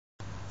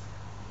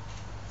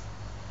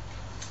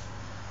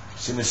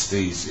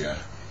synaesthesia,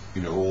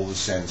 all the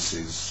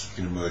senses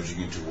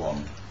merging into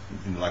one,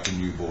 like a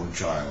newborn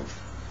child.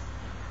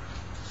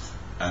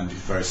 And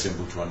it's very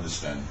simple to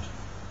understand.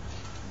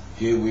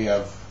 Here we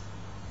have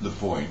the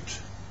point,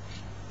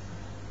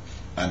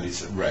 and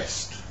it's at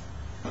rest.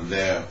 And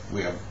there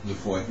we have the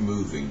point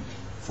moving,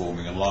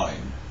 forming a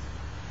line.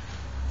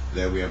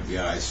 There we have the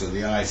eye. So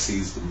the eye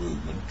sees the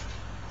movement,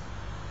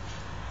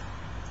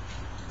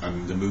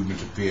 and the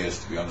movement appears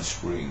to be on a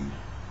screen.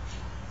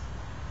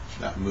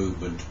 That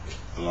movement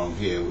along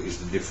here is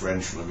the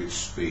differential of its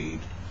speed,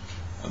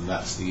 and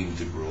that's the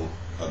integral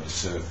of the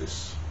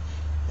surface,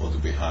 or the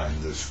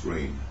behind the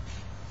screen.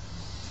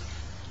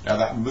 Now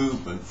that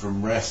movement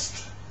from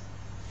rest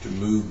to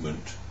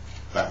movement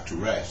back to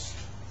rest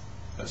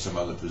at some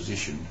other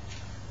position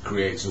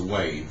creates a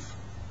wave.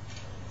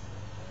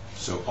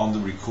 So on the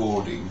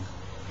recording,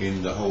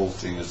 in the whole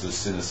thing as the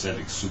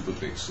synesthetic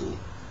superpixel,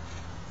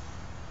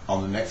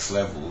 on the next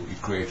level you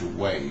create a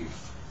wave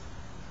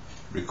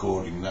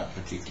recording that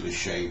particular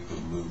shape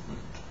of movement,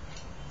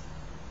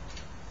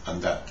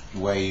 and that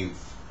wave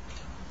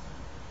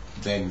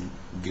then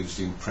gives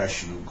the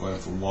impression of going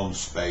from one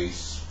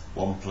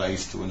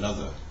place to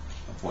another,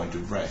 a point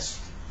of rest,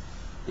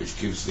 which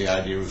gives the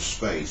idea of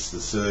space, the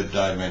third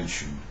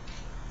dimension.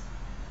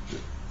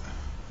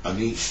 And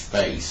each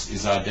space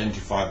is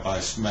identified by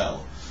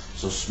smell.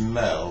 So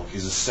smell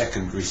is a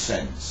secondary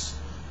sense.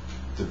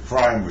 The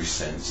primary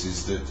sense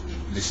is that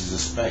this is a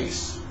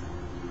space,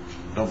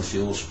 but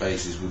obviously all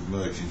spaces would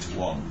merge into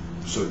one.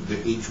 So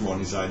that each one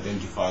is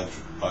identified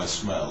by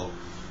smell,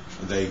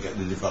 and they get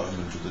the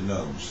development of the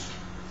nose.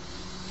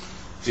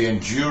 The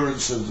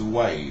endurance of the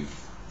wave,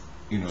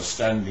 a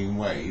standing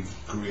wave,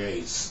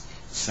 creates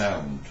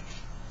sound.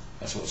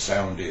 That's what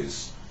sound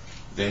is.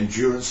 The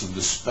endurance of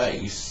the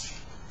space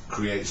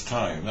creates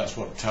time. That's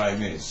what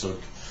time is. So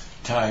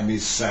time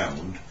is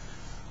sound,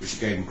 which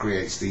again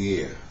creates the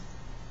ear.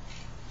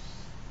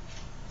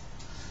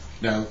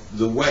 Now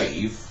the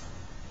wave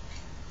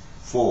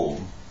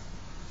form,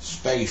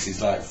 space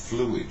is like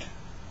fluid,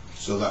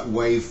 so that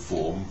wave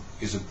form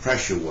is a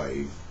pressure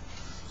wave.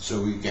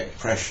 So we get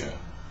pressure,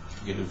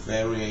 we get a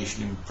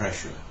variation in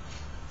pressure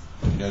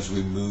as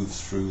we move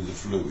through the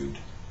fluid.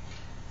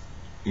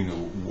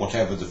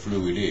 Whatever the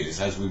fluid is,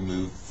 as we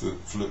move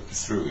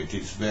through it,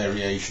 it's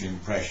variation in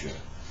pressure.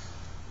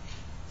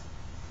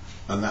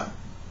 And that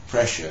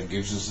pressure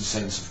gives us a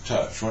sense of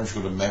touch. Once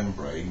you've got a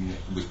membrane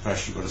with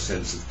pressure, you've got a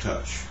sense of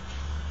touch.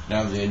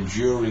 Now the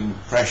enduring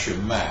pressure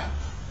map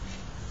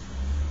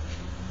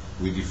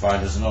we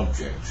define as an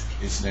object.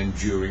 It's an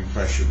enduring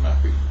pressure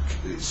map.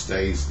 It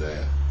stays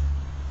there.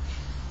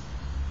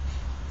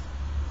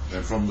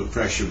 And from the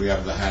pressure we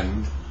have the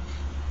hand,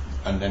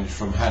 and then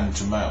from hand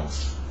to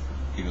mouth.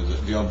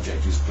 The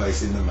object is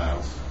placed in the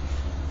mouth.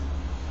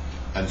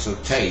 And so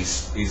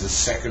taste is a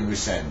secondary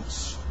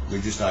sense.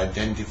 We're just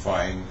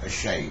identifying a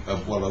shape, a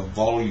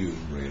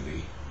volume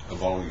really, a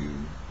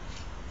volume.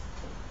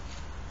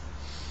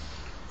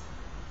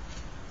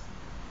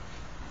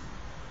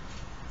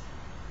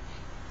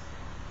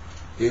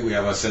 Here we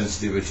have our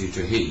sensitivity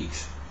to heat,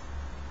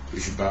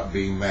 which is about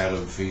being male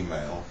and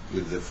female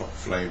with the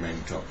flame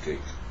entoptic.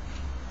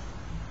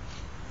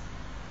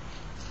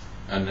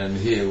 And then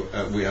here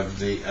we have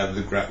the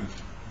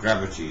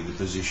gravity, the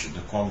position,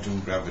 the quantum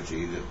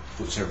gravity that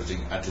puts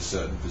everything at a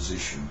certain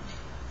position.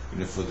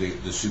 For the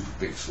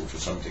superpixel, for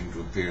something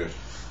to appear at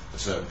a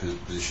certain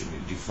position,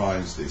 it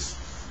defines this.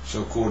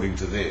 So according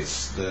to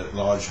this, the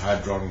Large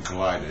Hadron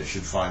Collider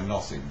should find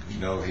nothing,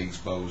 no Higgs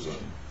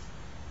boson.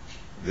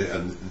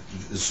 And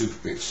the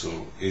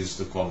superpixel is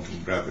the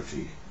quantum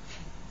gravity,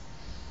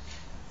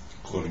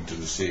 according to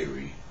the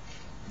theory.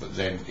 But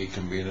then it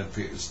can be an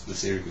appearance, the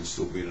theory can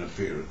still be an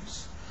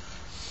appearance.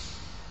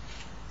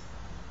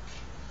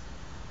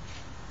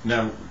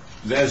 Now,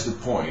 there's the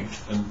point,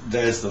 and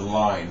there's the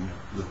line,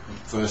 the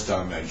first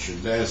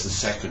dimension, there's the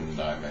second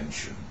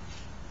dimension.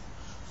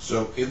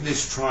 So in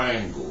this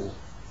triangle,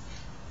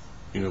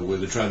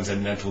 with the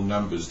transcendental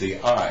numbers, the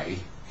eye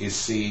is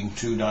seeing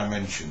two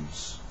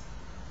dimensions.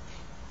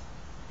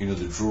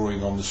 The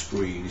drawing on the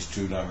screen is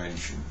two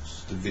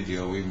dimensions, the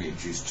video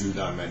image is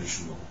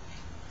two-dimensional.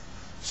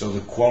 So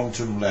the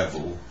quantum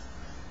level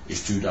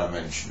is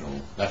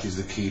two-dimensional. That is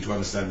the key to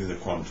understanding the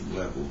quantum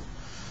level.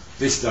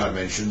 This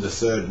dimension, the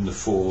third and the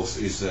fourth,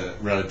 is the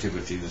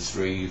relativity, the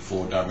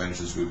 3-4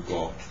 dimensions we've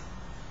got.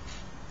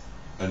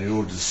 And in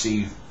order to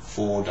see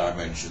 4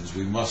 dimensions,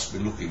 we must be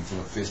looking from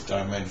a fifth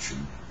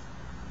dimension.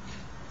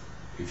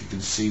 If you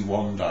can see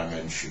one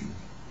dimension,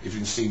 if you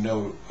can see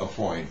a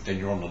point, then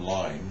you're on a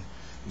line.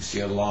 If you see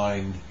a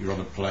line, you're on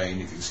a plane.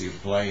 If you can see a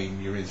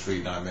plane, you're in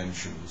 3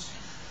 dimensions.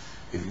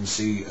 If you can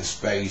see a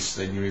space,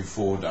 then you're in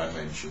 4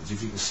 dimensions.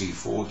 If you can see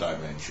 4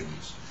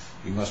 dimensions,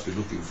 you must be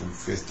looking from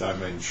 5th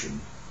dimension.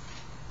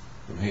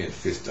 From here to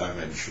 5th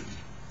dimension.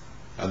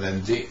 And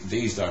then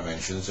these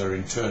dimensions are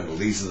internal.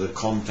 These are the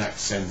contact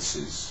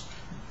senses,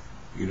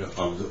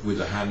 with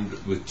the hand,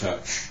 with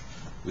touch,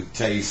 with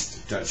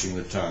taste, touching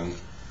the tongue,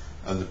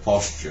 and the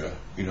posture,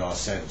 our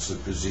sense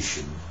of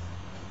position,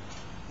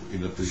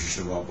 in the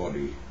position of our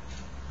body.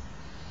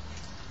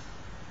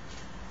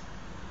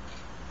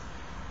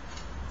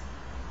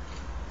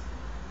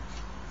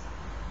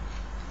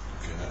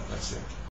 That's it.